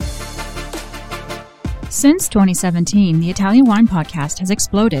Since 2017, the Italian Wine Podcast has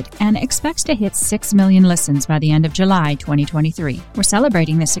exploded and expects to hit 6 million listens by the end of July 2023. We're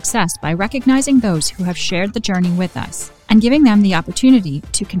celebrating this success by recognizing those who have shared the journey with us and giving them the opportunity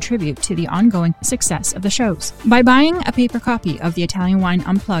to contribute to the ongoing success of the shows. By buying a paper copy of the Italian Wine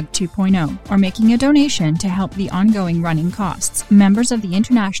Unplugged 2.0 or making a donation to help the ongoing running costs, members of the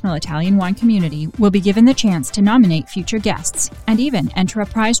international Italian wine community will be given the chance to nominate future guests and even enter a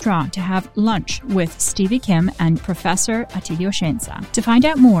prize draw to have lunch with Stevie Kim and Professor Attilio Scienza. To find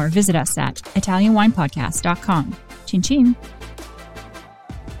out more, visit us at italianwinepodcast.com. Chin chin!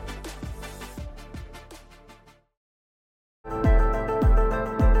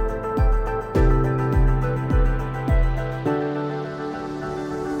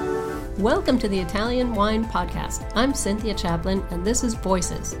 Welcome to the Italian Wine Podcast. I'm Cynthia Chaplin, and this is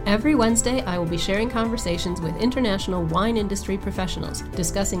Voices. Every Wednesday, I will be sharing conversations with international wine industry professionals,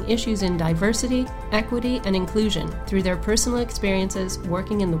 discussing issues in diversity, equity, and inclusion through their personal experiences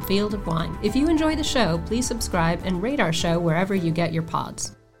working in the field of wine. If you enjoy the show, please subscribe and rate our show wherever you get your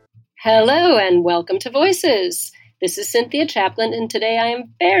pods. Hello, and welcome to Voices. This is Cynthia Chaplin, and today I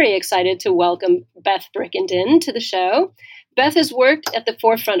am very excited to welcome Beth Brickenden to the show. Beth has worked at the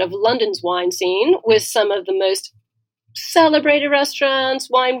forefront of London's wine scene with some of the most celebrated restaurants,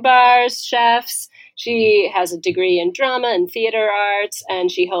 wine bars, chefs. She has a degree in drama and theater arts,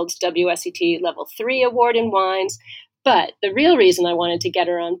 and she holds WSET Level 3 award in wines. But the real reason I wanted to get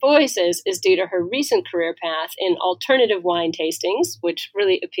her on Voices is due to her recent career path in alternative wine tastings, which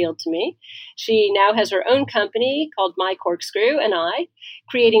really appealed to me. She now has her own company called My Corkscrew and I,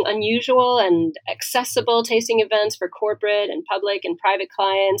 creating unusual and accessible tasting events for corporate and public and private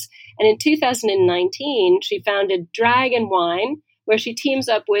clients. And in 2019, she founded Drag and Wine, where she teams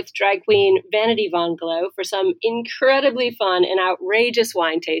up with drag queen Vanity Von Glow for some incredibly fun and outrageous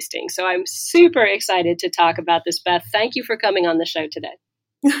wine tasting. So I'm super excited to talk about this, Beth. Thank you for coming on the show today.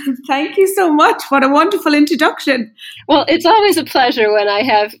 Thank you so much. What a wonderful introduction. Well, it's always a pleasure when I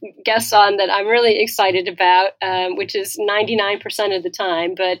have guests on that I'm really excited about, which is 99% of the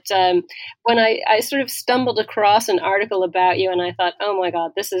time. But when I sort of stumbled across an article about you and I thought, oh my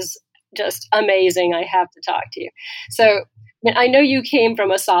God, this is just amazing. I have to talk to you. So I know you came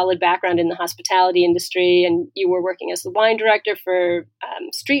from a solid background in the hospitality industry, and you were working as the wine director for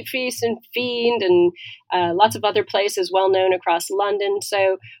Street Feast and Fiend and lots of other places well known across London.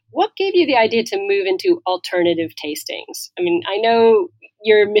 So what gave you the idea to move into alternative tastings? I mean, I know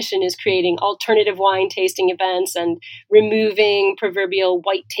your mission is creating alternative wine tasting events and removing proverbial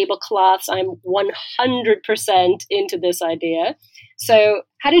white tablecloths. I'm 100% into this idea. So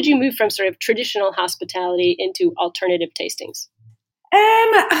how did you move from sort of traditional hospitality into alternative tastings?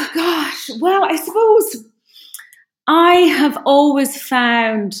 Well, I suppose I have always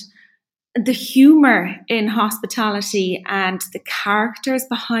found the humor in hospitality and the characters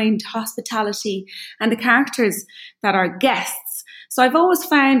behind hospitality and the characters that are guests. So I've always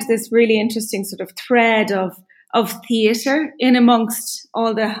found this really interesting sort of thread of theatre in amongst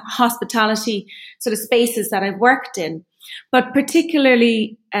all the hospitality sort of spaces that I've worked in. But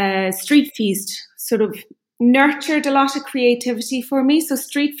particularly Street Feast sort of nurtured a lot of creativity for me. So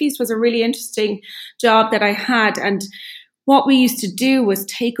Street Feast was a really interesting job that I had. And what we used to do was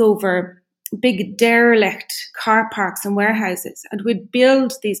take over big derelict car parks and warehouses, and we'd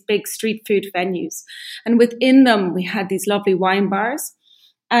build these big street food venues. And within them, we had these lovely wine bars.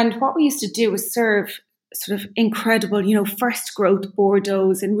 And what we used to do was serve sort of incredible, first growth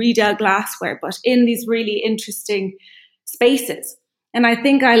Bordeaux's and Riedel glassware, but in these really interesting spaces. And I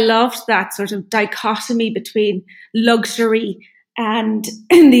think I loved that sort of dichotomy between luxury and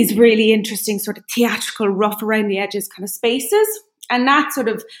these really interesting sort of theatrical, rough around the edges kind of spaces. And that sort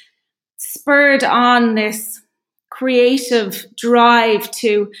of spurred on this creative drive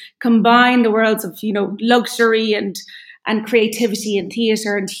to combine the worlds of, luxury and creativity and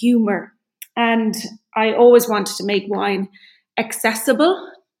theatre and humour. And I always wanted to make wine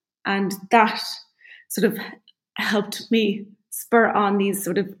accessible, and that sort of helped me spur on these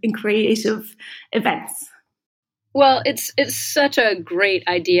sort of creative events. Well, it's such a great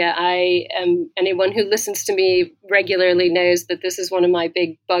idea. Anyone who listens to me regularly knows that this is one of my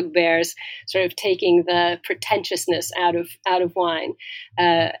big bugbears, sort of taking the pretentiousness out of wine,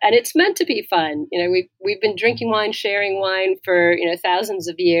 and it's meant to be fun. We've been drinking wine, sharing wine for thousands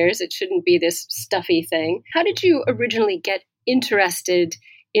of years. It shouldn't be this stuffy thing. How did you originally get interested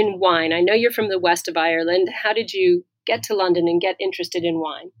in wine? I know you're from the west of Ireland. How did you get to London and get interested in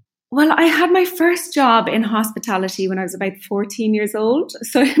wine? Well, I had my first job in hospitality when I was about 14 years old.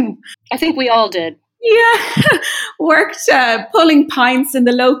 So I think we all did. Yeah, worked pulling pints in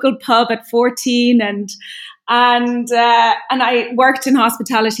the local pub at 14, and I worked in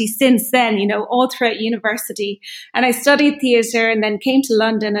hospitality since then, all throughout university. And I studied theatre and then came to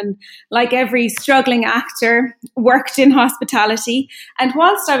London, and like every struggling actor, worked in hospitality. And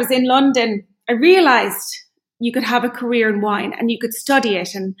whilst I was in London, I realised you could have a career in wine and you could study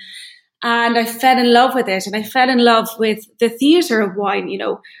it. And I fell in love with it. And I fell in love with the theatre of wine.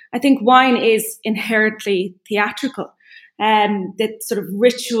 I think wine is inherently theatrical. The sort of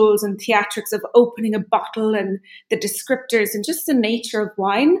rituals and theatrics of opening a bottle and the descriptors and just the nature of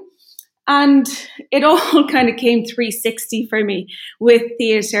wine. And it all kind of came 360 for me with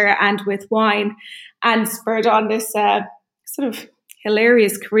theatre and with wine, and spurred on this sort of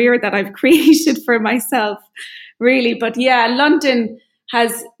hilarious career that I've created for myself, really. But yeah, London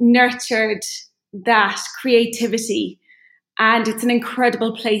has nurtured that creativity, and it's an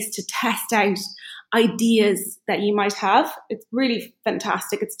incredible place to test out ideas that you might have. It's really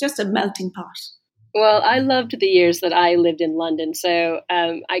fantastic. It's just a melting pot. Well, I loved the years that I lived in London, so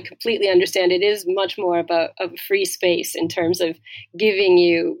I completely understand. It is much more of a free space in terms of giving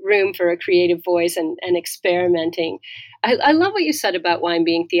you room for a creative voice and experimenting. I love what you said about wine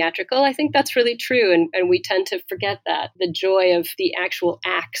being theatrical. I think that's really true, and we tend to forget that, the joy of the actual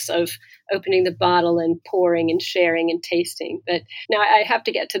acts of opening the bottle and pouring and sharing and tasting. But now I have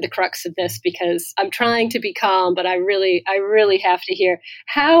to get to the crux of this, because I'm trying to be calm, but I really have to hear,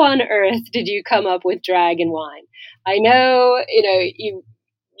 how on earth did you come up with Dragon Wine? I know,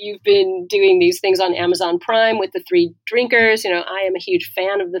 you've been doing these things on Amazon Prime with the Three Drinkers. I am a huge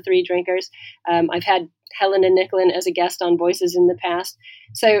fan of the Three Drinkers. I've had Helen and Nicklin as a guest on Voices in the past.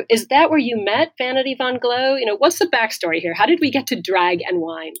 So is that where you met Vanity Von Glow? What's the backstory here? How did we get to Drag and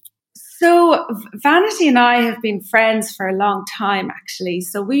Wine? So Vanity and I have been friends for a long time, actually.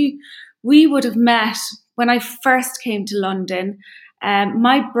 So we would have met when I first came to London.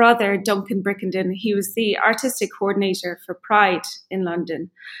 My brother, Duncan Brickenden, he was the artistic coordinator for Pride in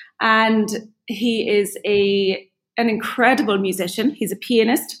London. And he is an incredible musician. He's a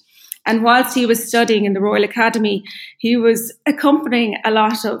pianist. And whilst he was studying in the Royal Academy, he was accompanying a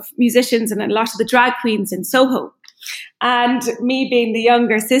lot of musicians and a lot of the drag queens in Soho. And me, being the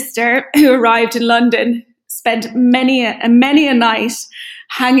younger sister who arrived in London, spent many a night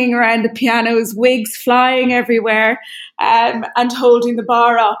hanging around the pianos, wigs flying everywhere, and holding the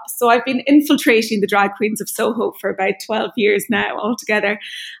bar up. So I've been infiltrating the drag queens of Soho for about 12 years now altogether.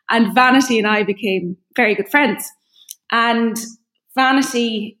 And Vanity and I became very good friends. And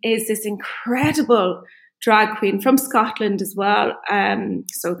Vanity is this incredible drag queen from Scotland as well.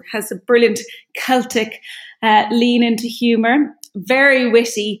 So has a brilliant Celtic lean into humour, very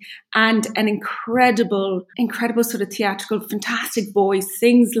witty, and an incredible sort of theatrical, fantastic voice,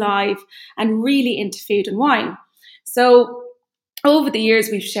 sings live, and really into food and wine. So over the years,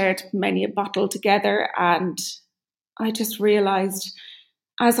 we've shared many a bottle together, and I just realised,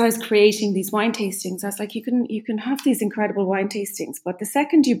 as I was creating these wine tastings, I was like, you can have these incredible wine tastings, but the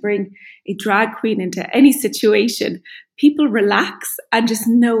second you bring a drag queen into any situation, people relax and just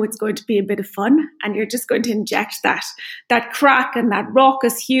know it's going to be a bit of fun, and you're just going to inject that crack and that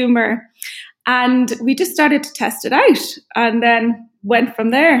raucous humour. And we just started to test it out, and then went from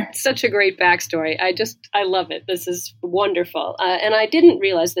there. Such a great backstory. I love it. This is wonderful. And I didn't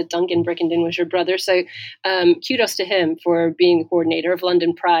realize that Duncan Brickenden was your brother. So kudos to him for being the coordinator of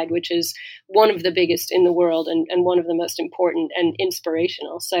London Pride, which is one of the biggest in the world and one of the most important and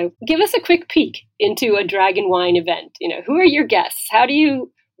inspirational. So give us a quick peek into a Dragon Wine event. Who are your guests? How do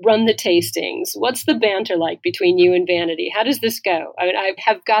you run the tastings? What's the banter like between you and Vanity? How does this go? I mean, I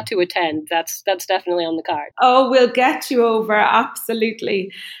have got to attend. That's definitely on the card. Oh, we'll get you over.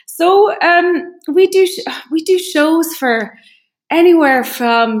 Absolutely. So we do shows for anywhere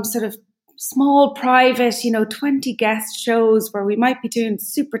from sort of small, private, 20 guest shows where we might be doing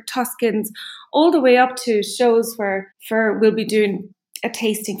super Tuscans, all the way up to shows where we'll be doing a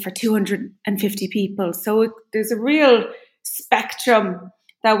tasting for 250 people. So there's a real spectrum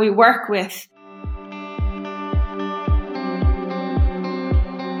that we work with.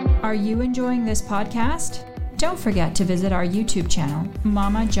 Are you enjoying this podcast? Don't forget to visit our YouTube channel,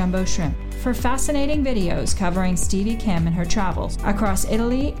 Mama Jumbo Shrimp, for fascinating videos covering Stevie Kim and her travels across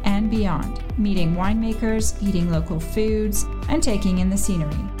Italy and beyond, meeting winemakers, eating local foods, and taking in the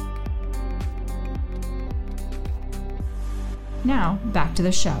scenery. Now, back to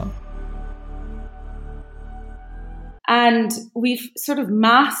the show. And we've sort of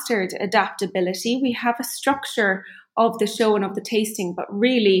mastered adaptability. We have a structure of the show and of the tasting, but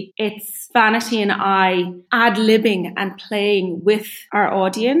really it's Vanity and I ad-libbing and playing with our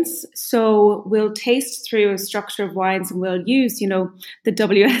audience. So we'll taste through a structure of wines and we'll use, the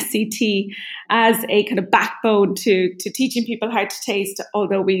WSET as a kind of backbone to teaching people how to taste,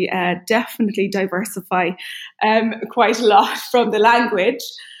 although we definitely diversify quite a lot from the language.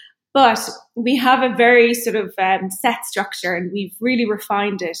 But we have a very sort of set structure and we've really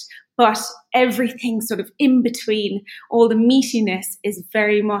refined it. But everything sort of in between, all the meatiness is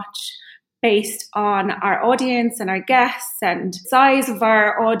very much based on our audience and our guests and size of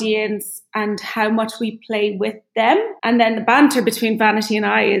our audience and how much we play with them. And then the banter between Vanity and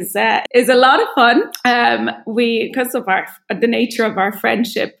I is a lot of fun. Because of the nature of our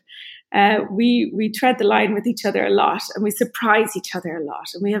friendship, we tread the line with each other a lot and we surprise each other a lot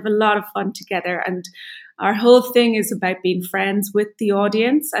and we have a lot of fun together. And our whole thing is about being friends with the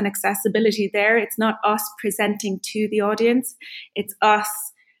audience and accessibility there. It's not us presenting to the audience. It's us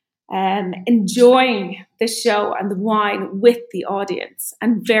enjoying the show and the wine with the audience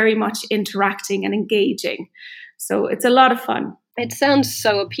and very much interacting and engaging. So it's a lot of fun. It sounds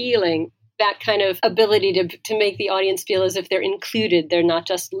so appealing. That kind of ability to make the audience feel as if they're included. They're not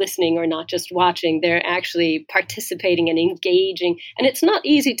just listening or not just watching. They're actually participating and engaging. And it's not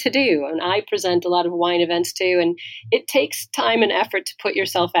easy to do. And I present a lot of wine events too. And it takes time and effort to put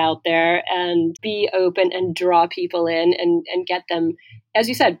yourself out there and be open and draw people in and get them, as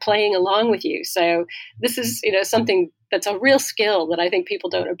you said, playing along with you. So this is, something that's a real skill that I think people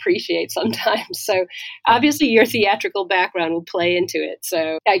don't appreciate sometimes. So obviously your theatrical background will play into it.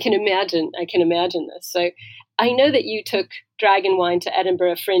 So I can imagine this. So I know that you took Dragon Wine to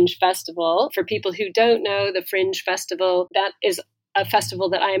Edinburgh Fringe Festival. For people who don't know, the Fringe Festival, that is a festival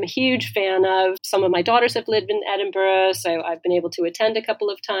that I am a huge fan of. Some of my daughters have lived in Edinburgh, so I've been able to attend a couple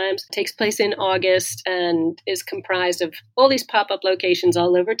of times. It takes place in August and is comprised of all these pop-up locations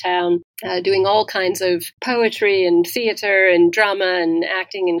all over town, doing all kinds of poetry and theater and drama and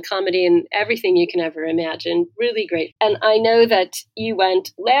acting and comedy and everything you can ever imagine. Really great. And I know that you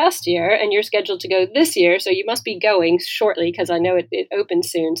went last year and you're scheduled to go this year, so you must be going shortly because I know it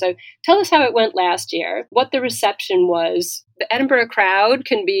opens soon. So tell us how it went last year, what the reception was. The Edinburgh crowd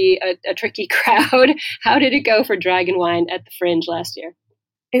can be a tricky crowd. How did it go for Dragon Wine at the Fringe last year?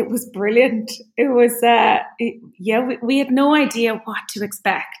 It was brilliant. It was, we had no idea what to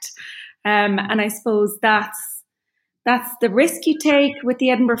expect. And I suppose that's the risk you take with the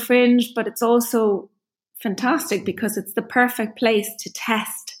Edinburgh Fringe, but it's also fantastic because it's the perfect place to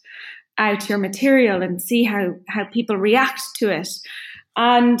test out your material and see how people react to it.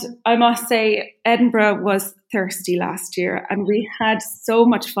 And I must say, Edinburgh was thirsty last year and we had so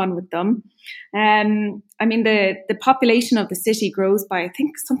much fun with them. The population of the city grows by, I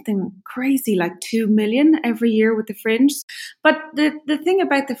think, something crazy like 2 million every year with the Fringe. But the thing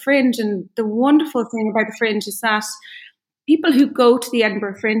about the Fringe and the wonderful thing about the Fringe is that people who go to the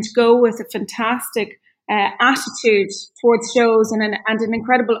Edinburgh Fringe go with a fantastic attitude towards shows and an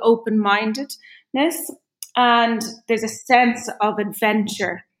incredible open-mindedness. And there's a sense of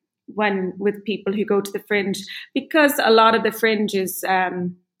adventure with people who go to the Fringe, because a lot of the Fringe is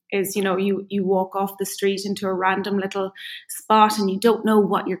you walk off the street into a random little spot and you don't know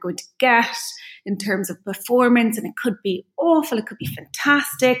what you're going to get in terms of performance, and it could be awful, it could be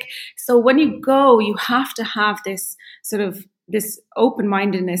fantastic. So when you go, you have to have this sort of this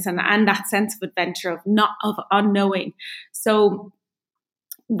open-mindedness and that sense of adventure of unknowing. So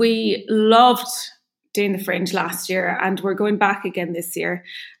we loved doing the Fringe last year and we're going back again this year,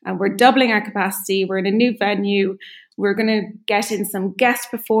 and we're doubling our capacity. We're in a new venue. We're going to get in some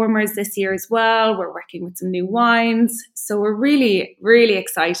guest performers this year as well. We're working with some new wines. So we're really, really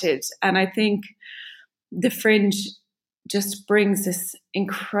excited. And I think the Fringe just brings this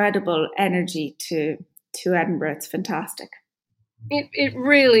incredible energy to Edinburgh. It's fantastic. It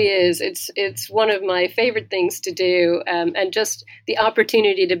really is. It's one of my favorite things to do, and just the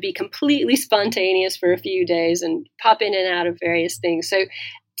opportunity to be completely spontaneous for a few days and pop in and out of various things.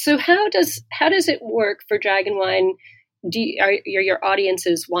 So how does it work for Dragon Wine? Are your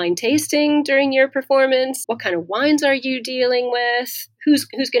audiences wine tasting during your performance? What kind of wines are you dealing with? Who's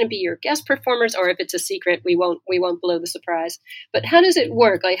going to be your guest performers? Or if it's a secret, we won't blow the surprise. But how does it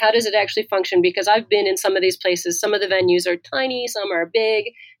work? Like, how does it actually function? Because I've been in some of these places. Some of the venues are tiny, some are big.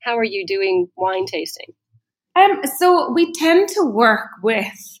 How are you doing wine tasting? So we tend to work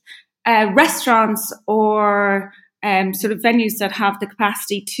with restaurants or sort of venues that have the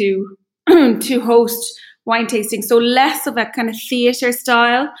capacity to host wine tasting. So less of a kind of theatre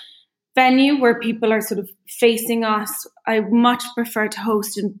style venue where people are sort of facing us. I much prefer to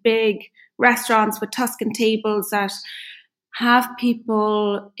host in big restaurants with Tuscan tables that have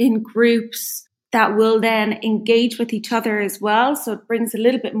people in groups that will then engage with each other as well. So it brings a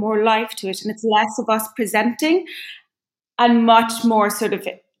little bit more life to it, and it's less of us presenting and much more sort of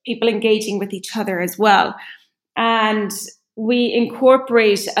people engaging with each other as well. And we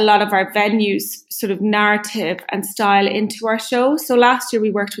incorporate a lot of our venues sort of narrative and style into our show. So last year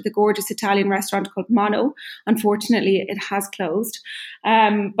we worked with a gorgeous Italian restaurant called Mono. Unfortunately, it has closed.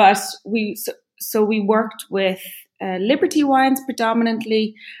 But we worked with Liberty Wines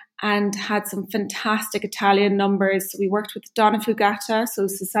predominantly and had some fantastic Italian numbers. We worked with Donna Fugata, so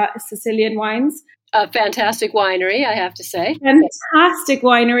Sicilian wines. A fantastic winery, I have to say. Fantastic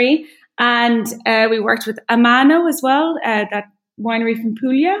winery. And we worked with Amano as well, that winery from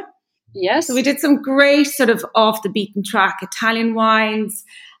Puglia. Yes. So we did some great sort of off the beaten track Italian wines,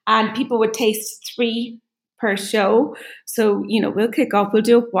 and people would taste 3 per show. So, we'll kick off, we'll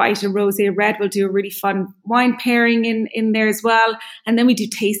do a white, a rosé, a red, we'll do a really fun wine pairing in there as well. And then we do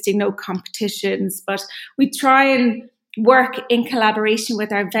tasting note competitions, but we try and work in collaboration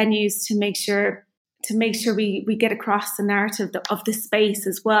with our venues to make sure we get across the narrative of the space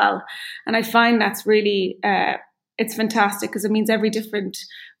as well. And I find that's really, it's fantastic because it means every different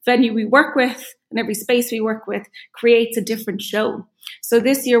venue we work with and every space we work with creates a different show. So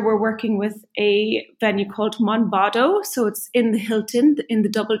this year we're working with a venue called Monbado. So it's in the Hilton, in the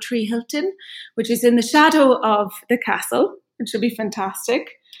Doubletree Hilton, which is in the shadow of the castle, which will be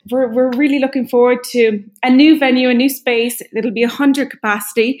fantastic. We're really looking forward to a new venue, a new space. It'll be 100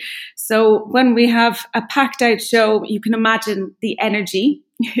 capacity. So when we have a packed out show, you can imagine the energy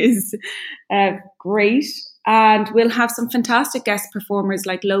is great. And we'll have some fantastic guest performers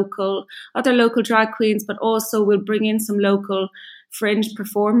like other local drag queens, but also we'll bring in some local fringe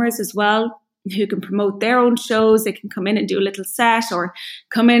performers as well who can promote their own shows. They can come in and do a little set or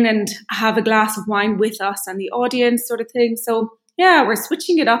come in and have a glass of wine with us and the audience sort of thing. So yeah, we're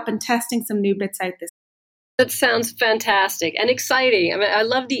switching it up and testing some new bits out this. That sounds fantastic and exciting. I mean, I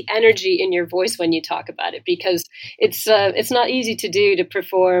love the energy in your voice when you talk about it because it's not easy to do, to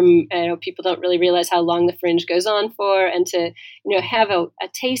perform. People don't really realize how long the Fringe goes on for, and to have a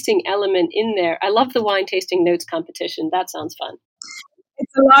tasting element in there. I love the wine tasting notes competition. That sounds fun.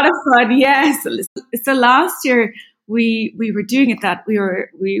 It's a lot of fun. Yes. So last year we were doing it that we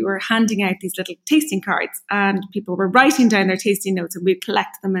were handing out these little tasting cards and people were writing down their tasting notes and we'd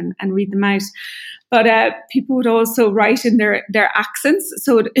collect them and read them out. But people would also write in their accents.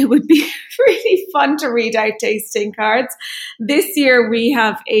 So it would be really fun to read out tasting cards. This year we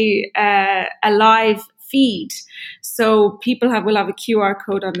have a live feed. So people will have a QR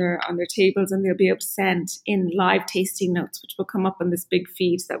code on their tables and they'll be able to send in live tasting notes, which will come up on this big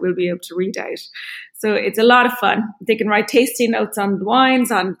feed that we'll be able to read out. So it's a lot of fun. They can write tasting notes on the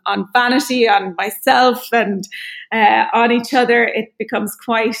wines, on Vanity, on myself, and on each other. It becomes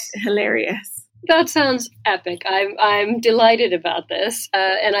quite hilarious. That sounds epic. I'm delighted about this,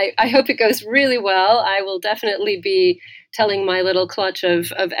 and I hope it goes really well. I will definitely be telling my little clutch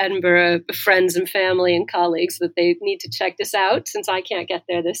of Edinburgh friends and family and colleagues that they need to check this out since I can't get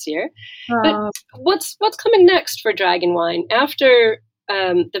there this year. But what's coming next for Dragon Wine after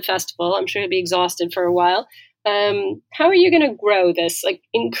the festival? I'm sure you'll be exhausted for a while. How are you going to grow this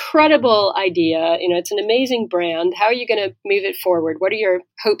incredible idea? It's an amazing brand. How are you going to move it forward? What are your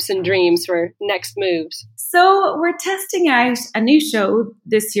hopes and dreams for next moves? So we're testing out a new show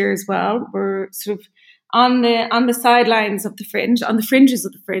this year as well. We're sort of on the sidelines of the Fringe, on the fringes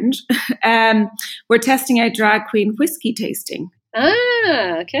of the Fringe. We're testing out drag queen whiskey tasting.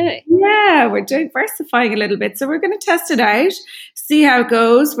 Ah, okay. Yeah, we're diversifying a little bit. So we're going to test it out, see how it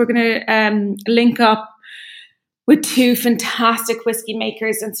goes. We're going to link up with 2 fantastic whiskey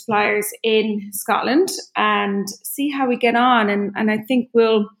makers and suppliers in Scotland and see how we get on. And I think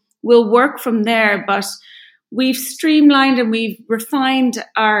we'll work from there. But we've streamlined and we've refined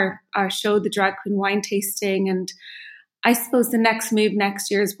our show, the Drag Queen Wine Tasting. And I suppose the next move next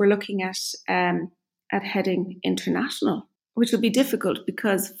year is we're looking at heading international, which will be difficult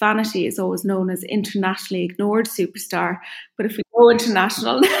because Vanity is always known as internationally ignored superstar. But if we go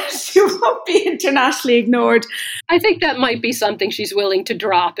international, she won't be internationally ignored. I think that might be something she's willing to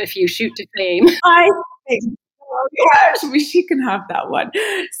drop if you shoot to fame. I think yeah, she can have that one.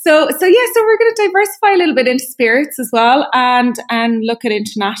 So we're going to diversify a little bit into spirits as well and look at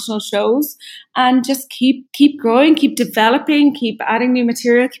international shows and just keep growing, keep developing, keep adding new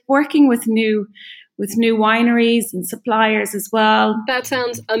material, keep working with new with new wineries and suppliers as well. That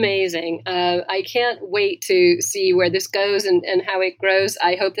sounds amazing. I can't wait to see where this goes and how it grows.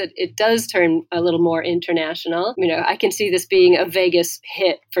 I hope that it does turn a little more international. I can see this being a Vegas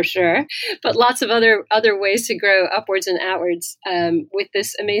hit for sure, but lots of other ways to grow upwards and outwards with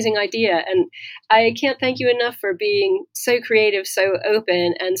this amazing idea. And I can't thank you enough for being so creative, so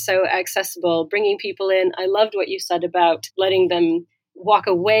open, and so accessible, bringing people in. I loved what you said about letting them walk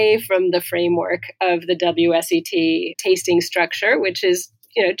away from the framework of the WSET tasting structure, which is,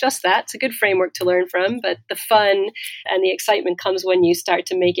 just that. It's a good framework to learn from, but the fun and the excitement comes when you start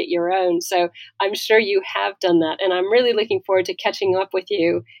to make it your own. So I'm sure you have done that. And I'm really looking forward to catching up with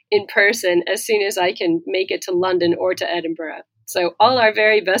you in person as soon as I can make it to London or to Edinburgh. So all our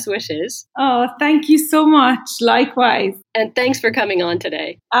very best wishes. Oh, thank you so much. Likewise. And thanks for coming on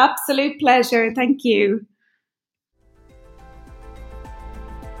today. Absolute pleasure. Thank you.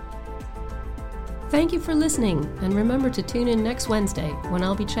 Thank you for listening, and remember to tune in next Wednesday when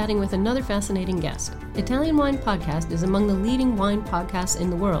I'll be chatting with another fascinating guest. Italian Wine Podcast is among the leading wine podcasts in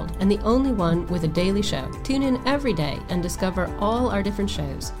the world, and the only one with a daily show. Tune in every day and discover all our different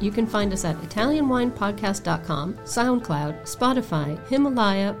shows. You can find us at ItalianWinePodcast.com, SoundCloud, Spotify,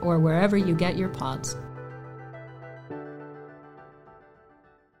 Himalaya, or wherever you get your pods.